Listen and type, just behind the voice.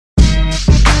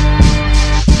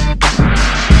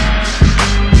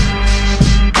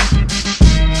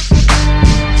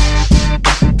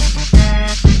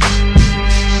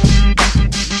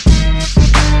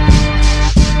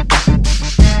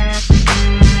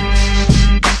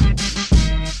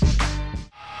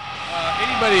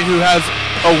somebody who has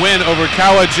a win over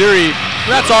Kawajiri.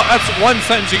 That's all. That's one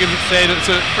sentence you can say to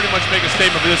pretty much make a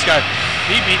statement for this guy.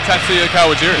 He beat Tatsuya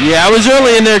Kawajiri. Yeah, it was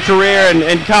early in their career,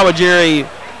 and Kawajiri,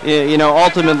 you know,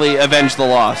 ultimately avenged the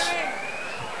loss.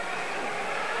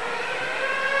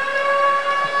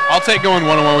 I'll take going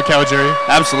one-on-one with Kawajiri.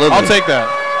 Absolutely. I'll take that.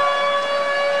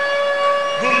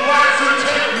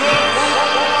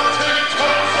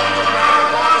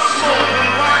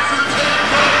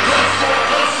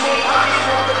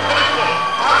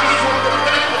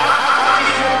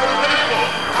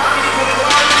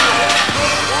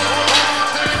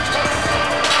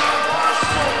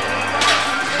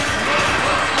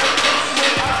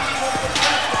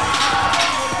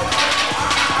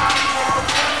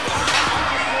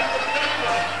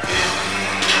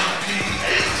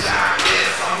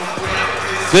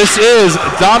 This is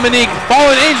Dominique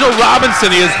Fallen Angel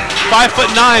Robinson. He is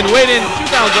 5'9", weighed in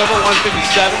 2 pounds over,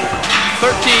 157.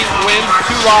 13 wins,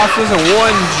 2 losses, and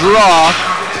 1 draw.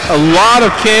 A lot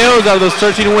of KOs out of those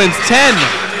 13 wins. 10.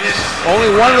 Only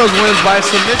one of those wins by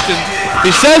submission.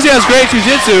 He says he has great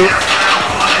jiu-jitsu,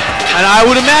 and I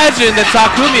would imagine that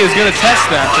Takumi is going to test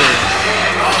that theory.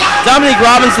 Dominique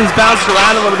Robinson's bounced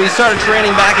around a little bit. He started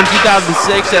training back in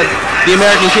 2006 at the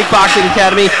American Kickboxing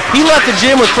Academy. He left the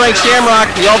gym with Frank Shamrock.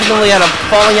 He ultimately had a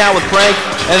falling out with Frank,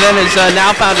 and then has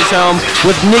now found his home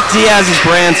with Nick Diaz's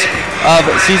branch of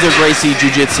Cesar Gracie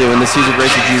Jiu-Jitsu and the Cesar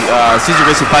Gracie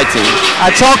fight team.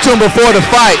 I talked to him before the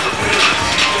fight.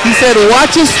 He said,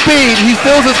 watch his speed. He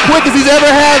feels as quick as he's ever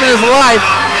had in his life.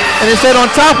 And he said, on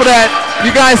top of that,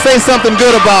 you guys say something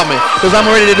good about me, because I'm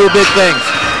ready to do big things.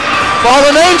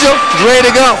 Fallen Angel is ready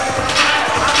to go.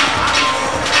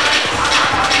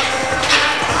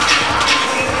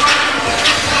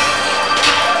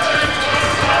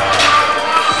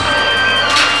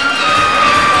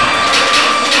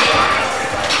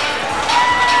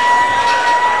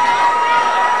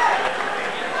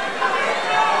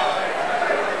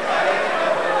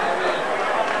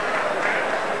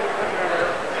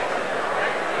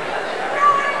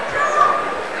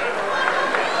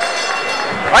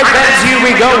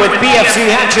 We go with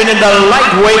BFC action in the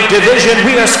lightweight division.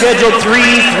 We are scheduled 3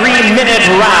 3-minute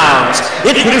rounds.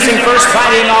 Introducing first,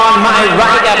 fighting on my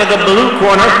right out of the blue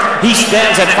corner. He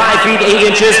stands at 5 feet 8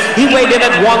 inches. He weighed in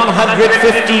at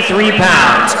 153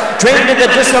 pounds. Trained in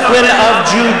the discipline of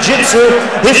jiu-jitsu.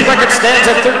 His record stands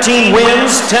at 13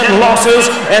 wins, 10 losses,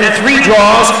 and 3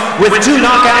 draws, with 2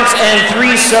 knockouts and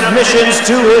 3 submissions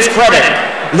to his credit.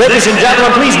 Ladies and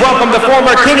gentlemen, please welcome the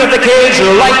former King of the Cage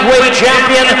lightweight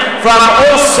champion from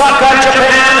Osaka,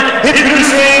 Japan,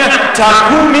 introducing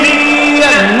Takumi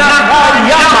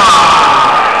Nakayama.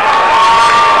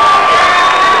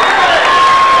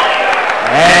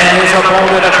 And his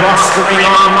opponent across the ring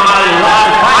on my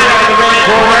left, fighting in the red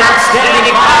corner,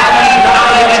 standing 5 feet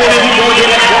 9 inches, he weighed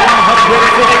in at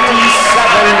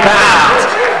 157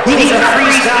 pounds. He's a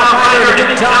freestyle fighter, a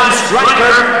big-time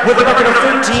striker with a record of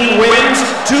 13 wins,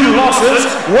 2 losses,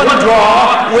 1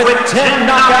 draw, with 10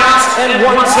 knockouts and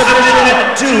 1 submission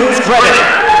to his credit.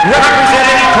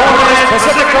 Representing Torres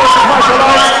Pacific Coast Martial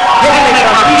Arts, hailing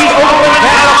from East Oakland,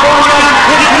 California,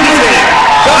 introducing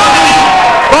Dominique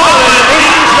Fallen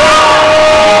Angel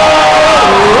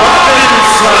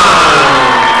Robinson.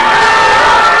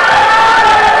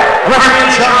 Referee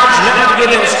in charge, now to give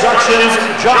instructions,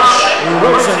 Josh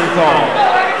Rosenthal.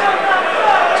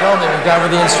 Tell me, regard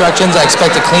with the instructions, I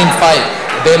expect a clean fight.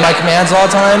 Obey my commands all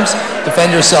times,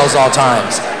 defend yourselves all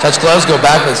times. Touch gloves, go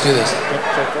back, let's do this.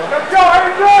 Let's go,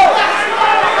 let's go!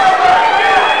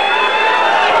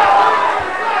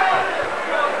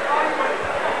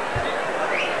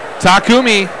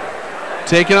 Takumi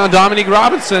taking on Dominique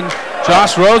Robinson.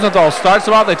 Josh Rosenthal starts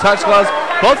them off, they touch gloves.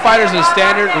 Both fighters in a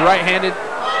standard right-handed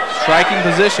striking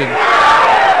position.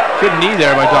 Good knee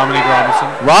there by Dominique Robinson.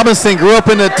 Robinson grew up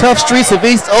in the tough streets of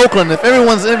East Oakland. If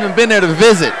everyone's even been there to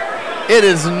visit, it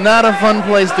is not a fun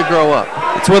place to grow up.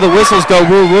 It's where the whistles go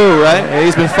woo-woo, right? Yeah,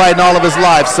 he's been fighting all of his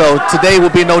life, so today will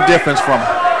be no difference from him.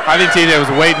 I think TJ was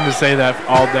waiting to say that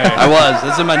all day. I was.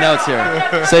 It's in my notes here.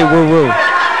 Say woo-woo.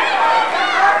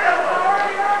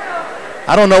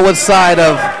 I don't know what side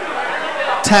of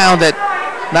town that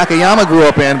Nakayama grew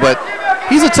up in, but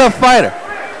he's a tough fighter.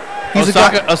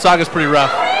 Osaka's pretty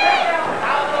rough.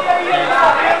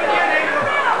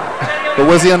 But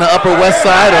was he on the Upper West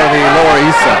Side or the Lower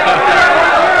East Side?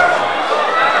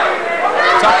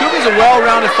 Takumi's a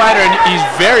well-rounded fighter, and he's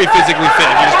very physically fit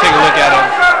if you just take a look at him.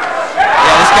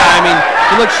 Yeah, this guy, I mean,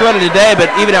 he looked shredded today, but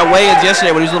even at weigh-ins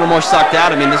yesterday when he was a little more sucked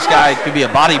out, I mean, this guy could be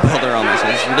a bodybuilder almost.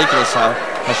 It's ridiculous how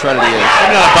shredded he is.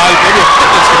 Maybe not a body, maybe a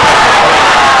fitness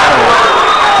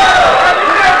competitor.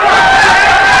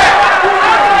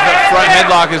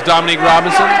 headlock is Dominique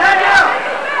Robinson.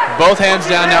 Both hands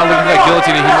down now, looking for that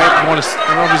guillotine. He might want to,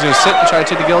 I don't know if he's going to sit and try to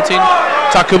take the guillotine.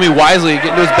 Takumi wisely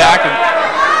getting to his back and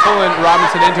pulling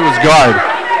Robinson into his guard.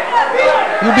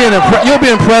 You'll be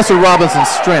impressed with Robinson's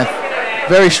strength.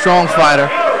 Very strong fighter.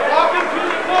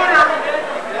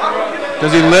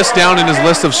 Does he list down in his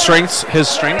list of strengths his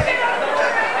strength?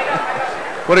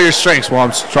 What are your strengths? Well,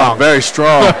 I'm strong. Very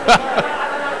strong.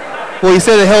 Well, he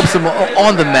said it helps him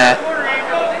on the mat.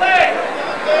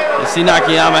 You see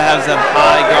Nakayama has that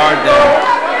high guard there.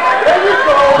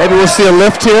 Maybe we'll see a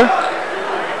lift here.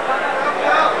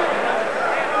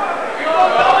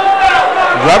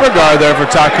 Rubber guard there for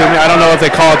Takumi. I don't know if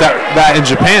they call it that in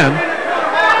Japan.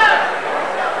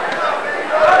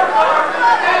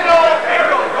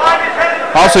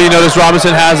 Also, you notice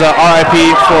Robinson has a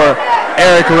RIP for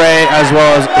Eric Ray as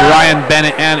well as Ryan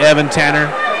Bennett and Evan Tanner.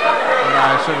 And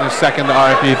I certainly second the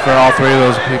RIP for all three of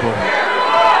those people.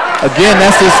 Again,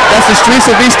 that's the streets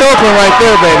of East Oakland right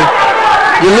there, baby.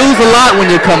 You lose a lot when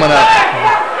you're coming up.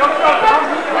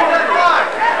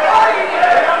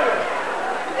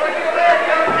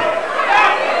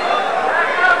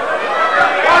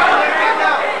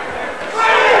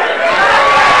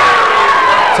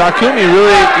 Takumi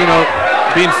really,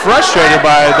 being frustrated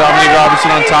by Dominique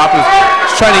Robinson on top, is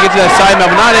trying to get to that side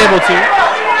mount, but not able to.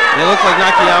 It looked like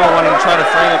Nakayama wanted to try to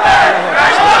frame it.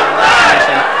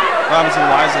 Robinson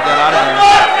wisely got out of there.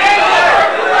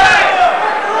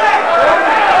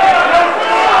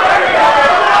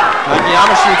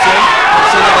 Nakayama shoots in.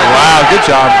 Wow, good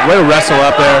job. Way to wrestle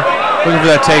up there. Looking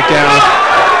for that takedown.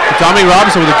 Dominique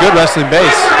Robinson with a good wrestling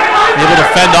base. Able to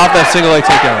fend off that single leg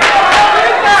takedown.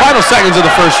 Final seconds of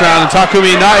the first round, and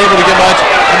Takumi not able to get much.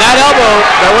 And that elbow,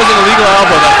 that was an illegal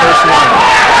elbow, that first one.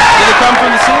 Did it come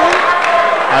from the ceiling?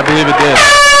 I believe it did.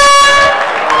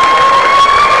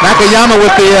 Nakayama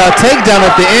with the takedown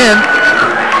at the end.